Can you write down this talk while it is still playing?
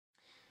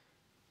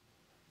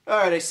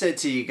Alright, I said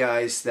to you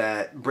guys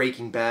that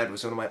Breaking Bad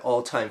was one of my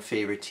all-time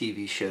favorite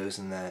TV shows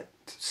and that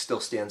still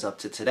stands up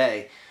to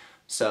today.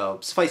 So,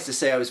 suffice to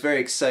say, I was very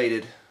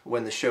excited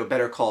when the show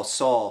Better Call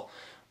Saul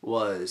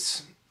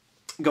was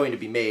going to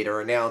be made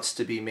or announced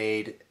to be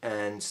made,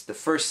 and the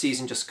first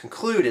season just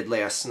concluded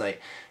last night.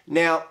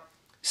 Now,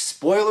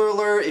 spoiler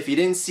alert, if you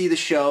didn't see the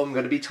show, I'm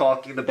going to be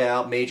talking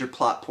about major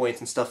plot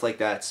points and stuff like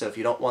that, so if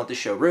you don't want the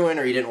show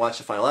ruined or you didn't watch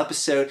the final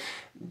episode,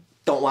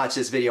 don't watch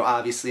this video.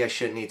 Obviously, I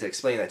shouldn't need to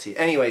explain that to you.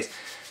 Anyways,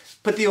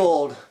 put the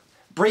old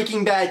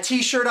Breaking Bad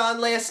t-shirt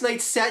on last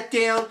night, sat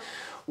down,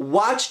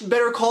 watched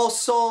Better Call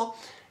Saul.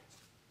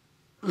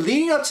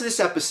 Leading up to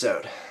this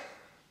episode,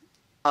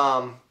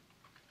 I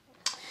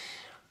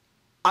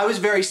was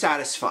very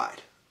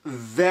satisfied.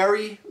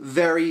 Very,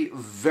 very,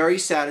 very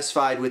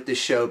satisfied with this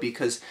show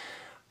because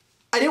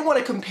I didn't want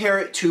to compare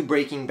it to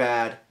Breaking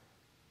Bad,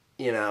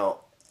 you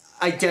know,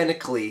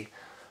 identically,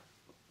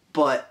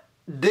 but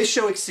this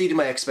show exceeded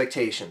my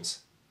expectations.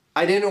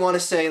 I didn't want to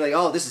say like,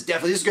 oh, this is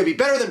going to be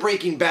better than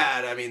Breaking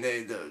Bad. I mean,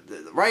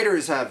 the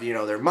writers have, you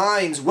know, their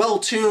minds well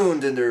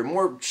tuned and they're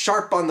more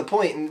sharp on the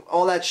point and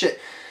all that shit.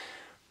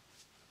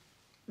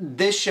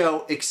 This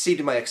show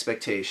exceeded my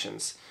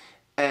expectations.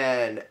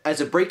 And as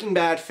a Breaking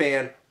Bad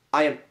fan,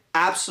 I am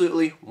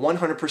absolutely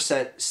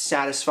 100%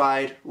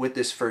 satisfied with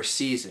this first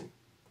season.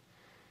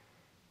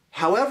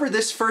 However,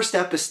 this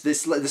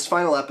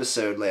final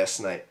episode last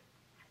night,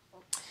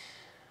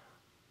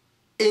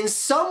 in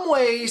some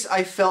ways,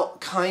 I felt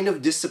kind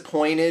of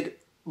disappointed,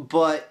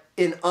 but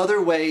in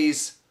other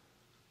ways,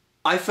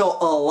 I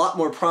felt a lot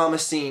more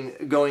promising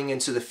going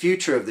into the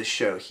future of the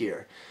show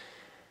here.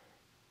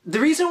 The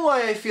reason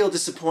why I feel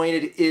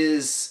disappointed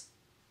is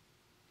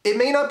it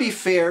may not be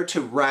fair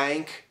to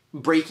rank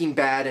Breaking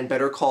Bad and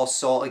Better Call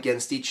Saul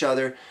against each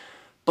other,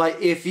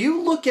 but if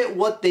you look at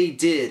what they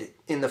did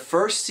in the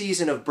first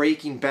season of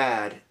Breaking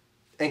Bad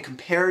and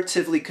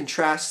comparatively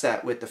contrast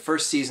that with the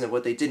first season of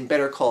what they did in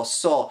Better Call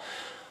Saul,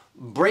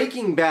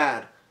 Breaking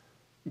Bad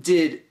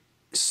did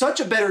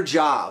such a better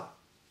job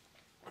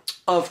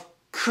of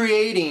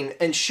creating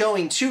and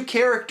showing two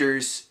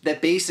characters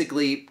that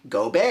basically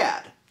go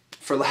bad,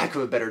 for lack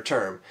of a better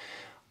term.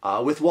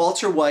 With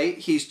Walter White,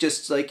 he's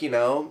just like, you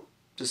know,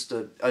 just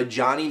a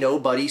Johnny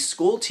Nobody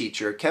school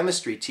teacher,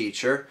 chemistry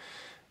teacher,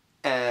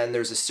 and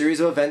there's a series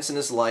of events in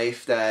his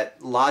life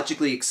that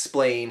logically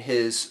explain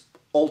his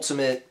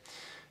ultimate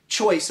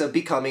choice of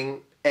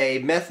becoming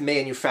a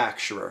methamphetamine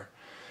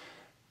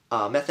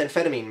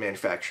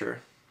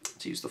manufacturer,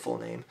 to use the full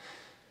name.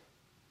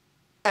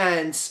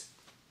 And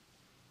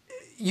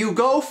you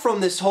go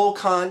from this whole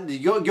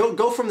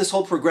go from this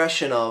whole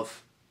progression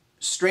of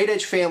straight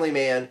edge family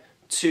man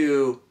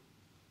to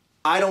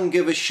I don't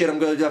give a shit, I'm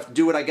going to have to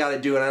do what I got to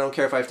do and I don't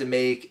care if I have to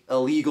make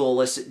illegal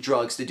illicit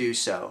drugs to do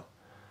so.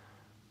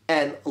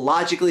 And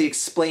logically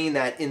explain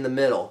that in the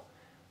middle.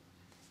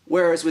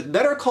 Whereas with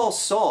Better Call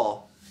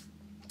Saul,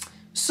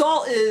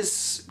 Saul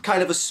is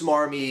kind of a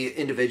smarmy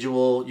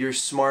individual, your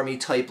smarmy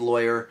type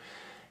lawyer,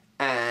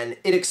 and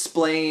it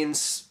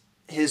explains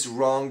his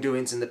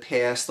wrongdoings in the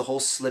past, the whole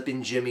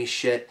Slippin' Jimmy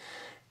shit.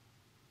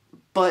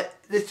 But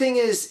the thing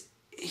is,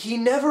 he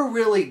never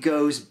really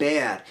goes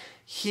bad.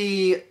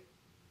 He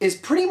is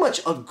pretty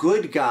much a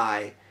good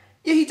guy.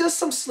 Yeah, he does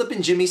some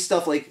Slippin' Jimmy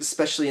stuff, like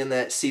especially in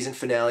that season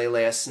finale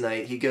last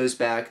night. He goes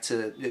back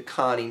to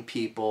conning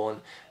people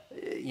and,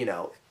 you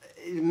know,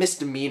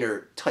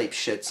 misdemeanor type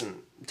shit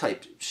in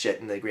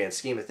the grand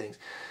scheme of things.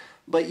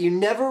 But you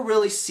never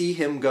really see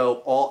him go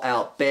all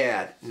out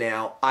bad.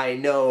 Now, I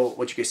know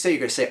what you're going to say. You're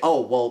going to say,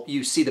 oh, well,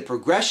 you see the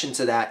progression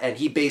to that, and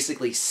he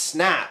basically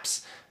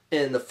snaps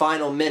in the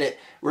final minute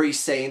where he's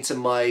saying to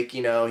Mike,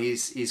 you know,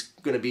 he's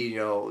going to be, you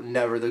know,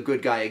 never the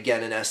good guy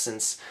again, in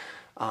essence,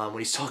 when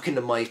he's talking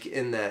to Mike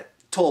in that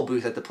toll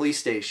booth at the police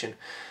station.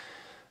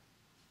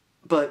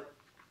 But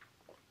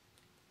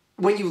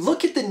when you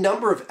look at the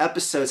number of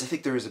episodes, I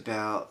think there was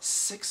about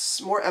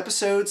 6 more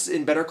episodes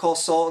in Better Call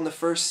Saul in the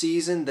first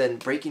season than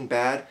Breaking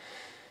Bad.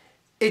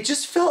 It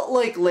just felt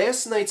like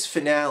last night's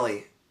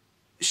finale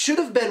should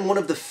have been one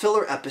of the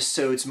filler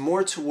episodes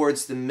more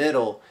towards the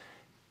middle.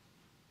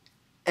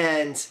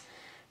 And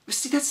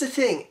see, that's the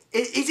thing.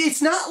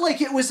 It's not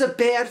like it was a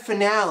bad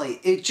finale.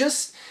 It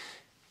just,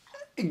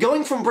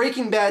 going from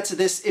Breaking Bad to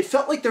this, it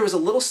felt like there was a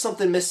little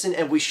something missing,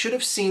 and we should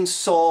have seen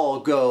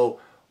Saul go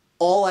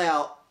all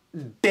out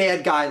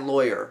bad guy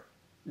lawyer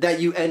that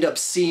you end up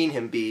seeing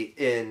him be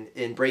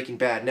in Breaking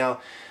Bad.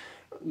 Now,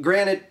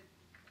 granted,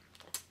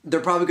 they're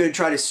probably going to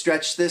try to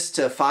stretch this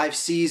to 5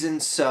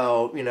 seasons,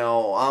 so, you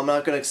know, I'm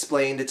not going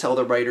to tell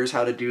the writers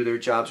how to do their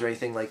jobs or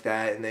anything like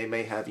that, and they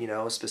may have, you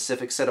know, a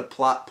specific set of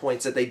plot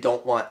points that they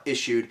don't want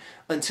issued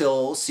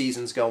until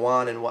seasons go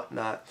on and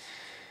whatnot.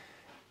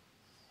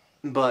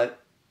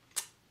 But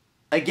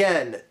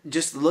again,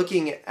 just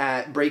looking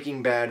at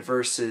Breaking Bad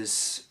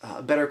versus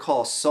Better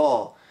Call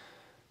Saul,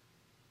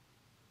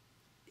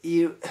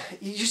 you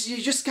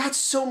just got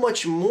so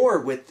much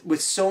more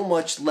with so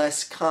much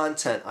less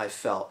content, I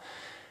felt.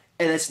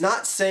 And it's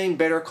not saying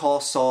Better Call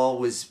Saul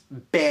was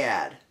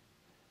bad.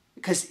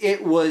 because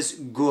it was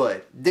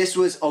good. This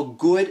was a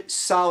good,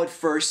 solid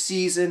first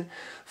season.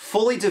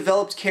 Fully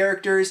developed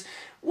characters.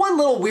 One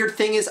little weird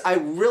thing is I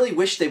really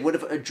wish they would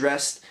have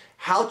addressed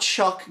how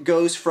Chuck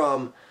goes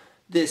from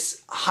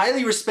this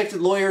highly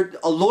respected lawyer,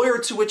 a lawyer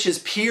to which his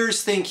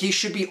peers think he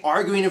should be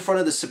arguing in front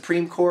of the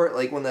Supreme Court,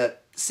 like when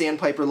that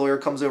Sandpiper lawyer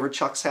comes over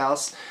Chuck's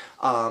house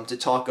to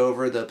talk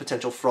over the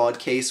potential fraud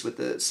case with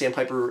the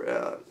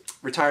Sandpiper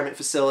retirement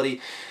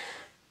facility.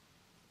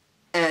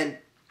 And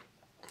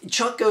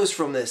Chuck goes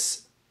from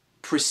this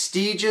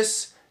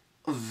prestigious,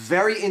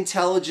 very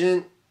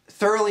intelligent,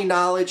 thoroughly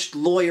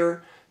knowledgeable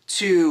lawyer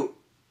to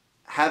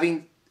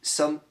having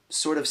some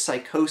sort of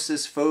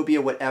psychosis,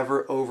 phobia,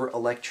 whatever, over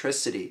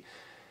electricity.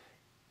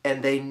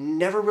 And they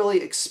never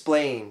really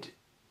explained,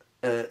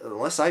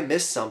 unless I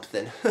missed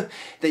something,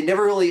 they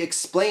never really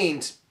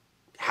explained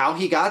how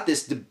he got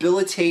this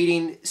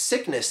debilitating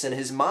sickness in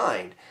his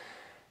mind.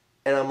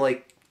 And I'm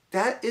like,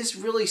 that is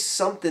really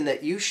something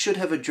that you should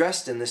have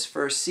addressed in this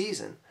first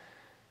season.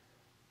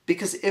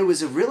 Because it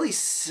was a really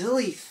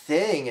silly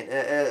thing.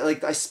 And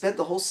like, I spent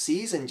the whole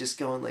season just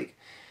going like,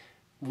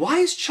 why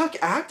is Chuck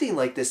acting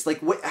like this?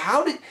 Like,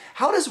 how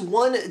does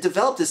one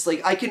develop this?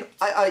 Like,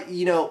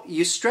 you know,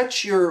 you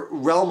stretch your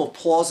realm of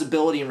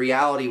plausibility and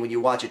reality when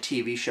you watch a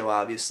TV show,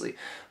 obviously.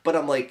 But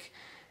I'm like,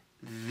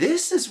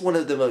 this is one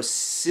of the most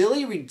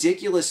silly,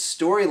 ridiculous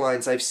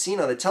storylines I've seen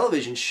on a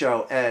television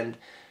show, and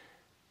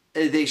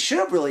they should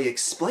have really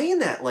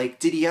explained that. Like,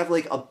 did he have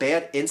like a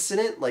bad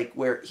incident, like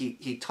where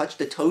he touched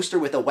the toaster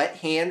with a wet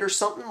hand or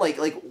something? Like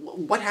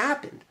what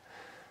happened?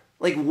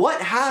 Like,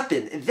 what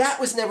happened? And that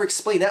was never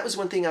explained. That was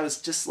one thing I was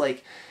just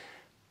like,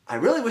 I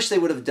really wish they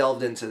would have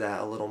delved into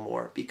that a little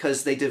more,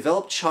 because they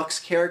developed Chuck's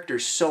character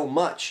so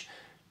much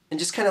and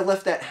just kind of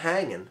left that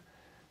hanging.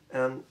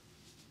 And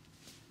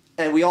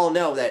we all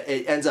know that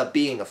it ends up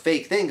being a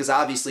fake thing, because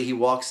obviously he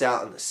walks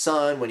out in the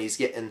sun when he's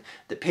getting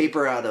the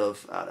paper out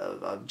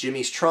of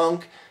Jimmy's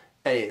trunk.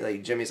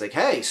 And Jimmy's like,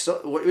 hey,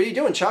 so what are you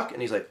doing, Chuck?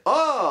 And he's like,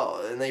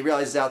 oh, and they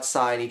realize it's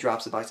outside and he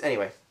drops the box.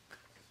 Anyway,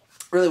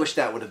 really wish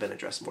that would have been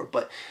addressed more.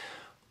 But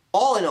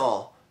all in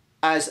all,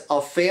 as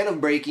a fan of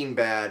Breaking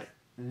Bad,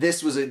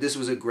 this was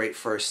a great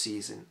first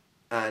season,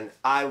 and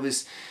I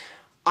was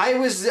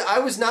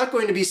not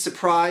going to be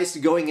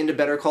surprised going into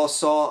Better Call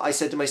Saul. I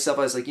said to myself,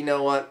 I was like, you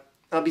know what?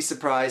 I'll be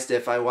surprised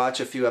if I watch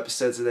a few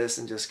episodes of this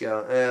and just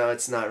go,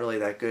 it's not really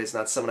that good. It's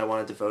not something I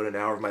want to devote an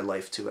hour of my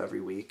life to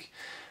every week.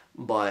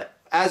 But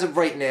as of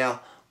right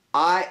now,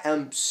 I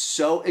am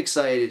so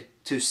excited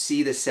to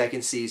see the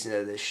second season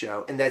of this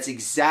show, and that's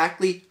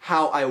exactly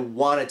how I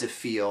wanted to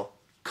feel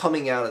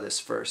coming out of this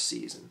first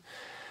season.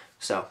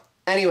 So,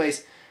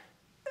 anyways,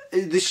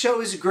 the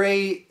show is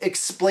great,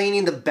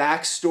 explaining the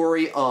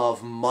backstory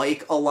of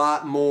Mike a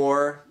lot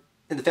more,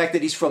 and the fact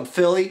that he's from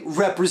Philly,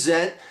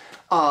 represent,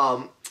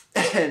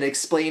 and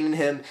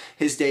explaining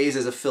his days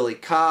as a Philly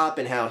cop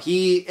and how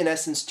he, in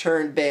essence,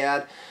 turned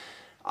bad.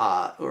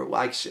 Well,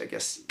 actually, I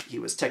guess he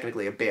was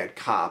technically a bad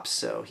cop,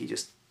 so he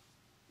just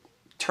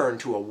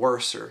turned to a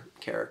worser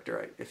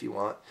character, if you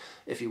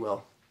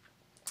will.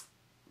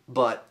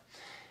 But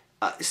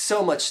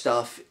so much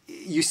stuff.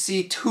 You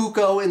see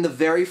Tuco in the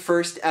very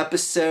first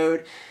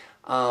episode.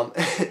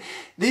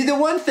 The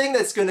one thing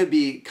that's going to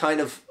be kind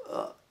of,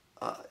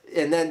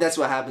 and then that's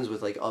what happens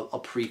with like a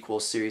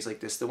prequel series like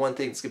this. The one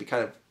thing that's going to be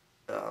kind of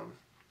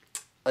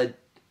a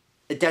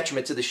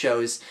detriment to the show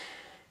is,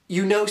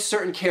 you know,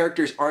 certain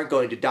characters aren't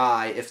going to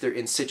die if they're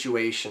in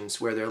situations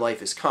where their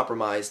life is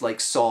compromised, like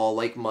Saul,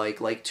 like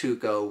Mike, like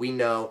Tuco. We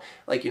know,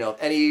 like, you know, at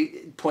any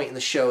point in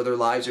the show their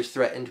lives are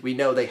threatened, we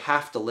know they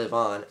have to live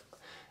on,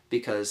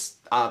 because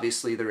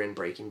obviously they're in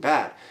Breaking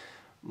Bad.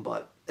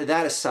 But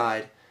that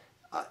aside,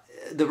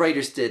 the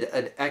writers did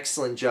an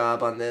excellent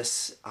job on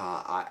this.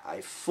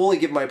 I fully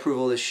give my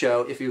approval to this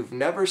show. If you've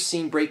never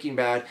seen Breaking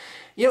Bad,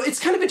 you know,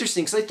 it's kind of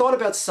interesting, because I thought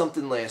about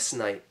something last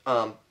night.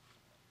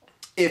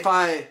 If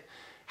I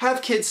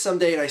have kids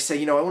someday and I say,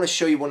 you know, I want to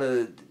show you one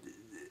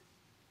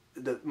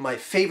of my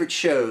favorite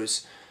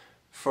shows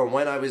from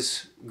when I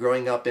was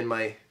growing up in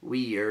my wee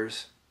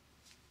years.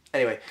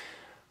 Anyway,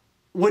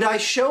 would I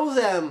show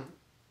them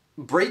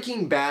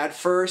Breaking Bad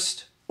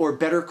first or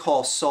Better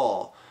Call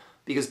Saul?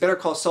 Because Better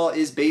Call Saul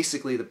is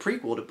basically the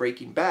prequel to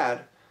Breaking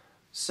Bad.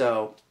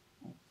 So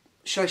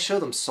should I show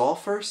them Saul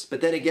first?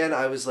 But then again,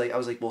 I was like,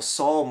 well,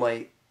 Saul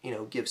might, you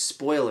know, give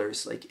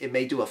spoilers. Like, it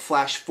may do a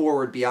flash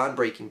forward beyond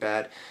Breaking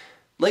Bad,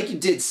 like you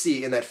did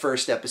see in that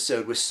first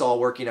episode with Saul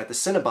working at the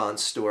Cinnabon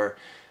store.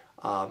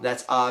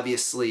 That's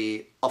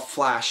obviously a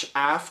flash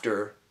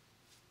after.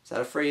 Is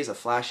that a phrase? A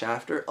flash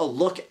after? A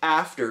look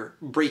after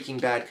Breaking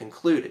Bad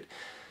concluded.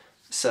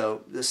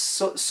 So the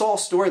Saul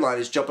storyline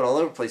is jumping all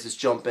over the place. It's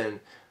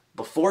jumping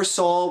before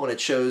Saul when it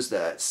shows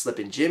the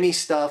Slippin' Jimmy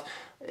stuff,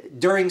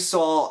 during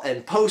Saul,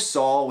 and post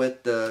Saul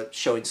with the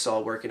showing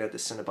Saul working at the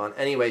Cinnabon.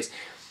 Anyways,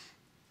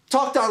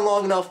 talked on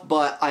long enough,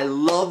 but I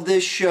love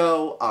this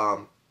show.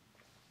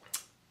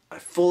 I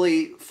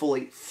fully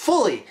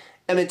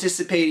am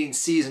anticipating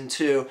season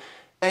 2.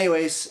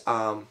 Anyways,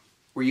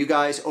 Were you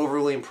guys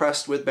overly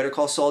impressed with Better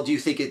Call Saul? Do you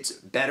think it's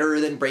better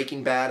than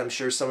Breaking Bad? I'm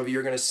sure some of you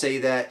are going to say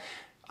that.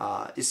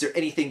 Is there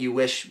anything you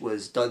wish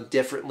was done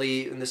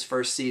differently in this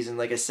first season?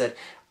 Like I said,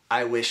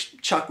 I wish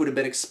Chuck would have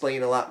been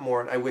explained a lot more.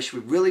 And I wish we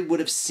really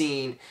would have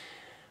seen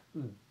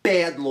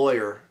bad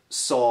lawyer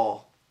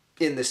Saul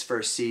in this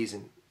first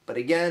season. But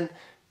again,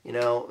 you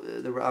know,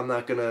 I'm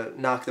not going to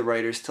knock the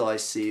writers till I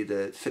see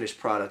the finished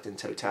product in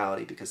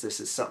totality, because this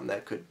is something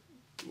that could,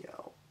 you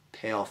know,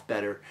 pay off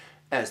better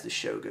as the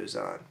show goes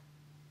on.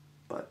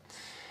 But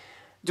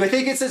do I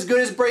think it's as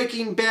good as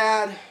Breaking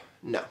Bad?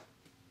 No.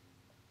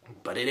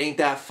 But it ain't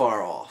that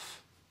far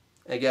off.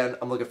 Again,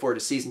 I'm looking forward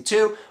to season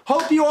 2.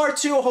 Hope you are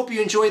too. Hope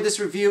you enjoyed this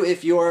review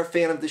if you're a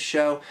fan of the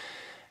show.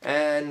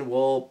 And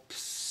we'll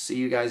see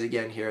you guys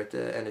again here at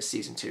the end of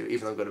season 2.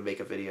 Even though I'm going to make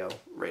a video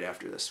right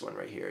after this one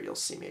right here. You'll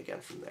see me again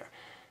from there.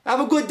 Have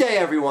a good day,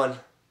 everyone.